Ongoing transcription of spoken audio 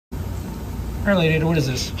All right, Lady Ada, what is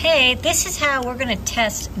this? Hey, this is how we're going to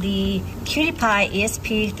test the QT Py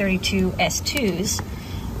ESP32S2s.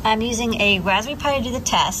 I'm using a Raspberry Pi to do the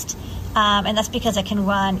test, and that's because I can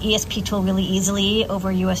run ESPTool really easily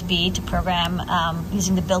over USB to program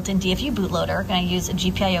using the built-in DFU bootloader. And I use a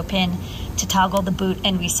GPIO pin to toggle the boot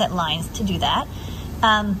and reset lines to do that.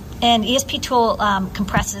 And ESPTool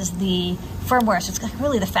compresses the firmware, so it's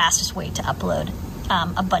really the fastest way to upload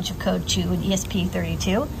a bunch of code to an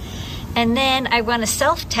ESP32. And then I run a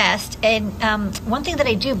self-test, and one thing that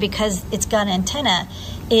I do, because it's got an antenna,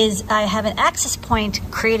 is I have an access point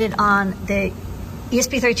created on the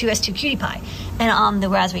ESP32S2 QT Py. And on the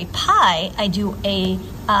Raspberry Pi, I do a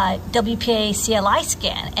WPA CLI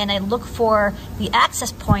scan, and I look for the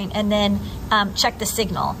access point and then check the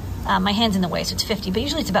signal. My hand's in the way, so it's 50, but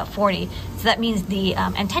usually it's about 40. So that means the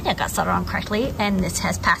antenna got soldered on correctly, and this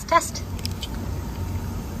has passed test.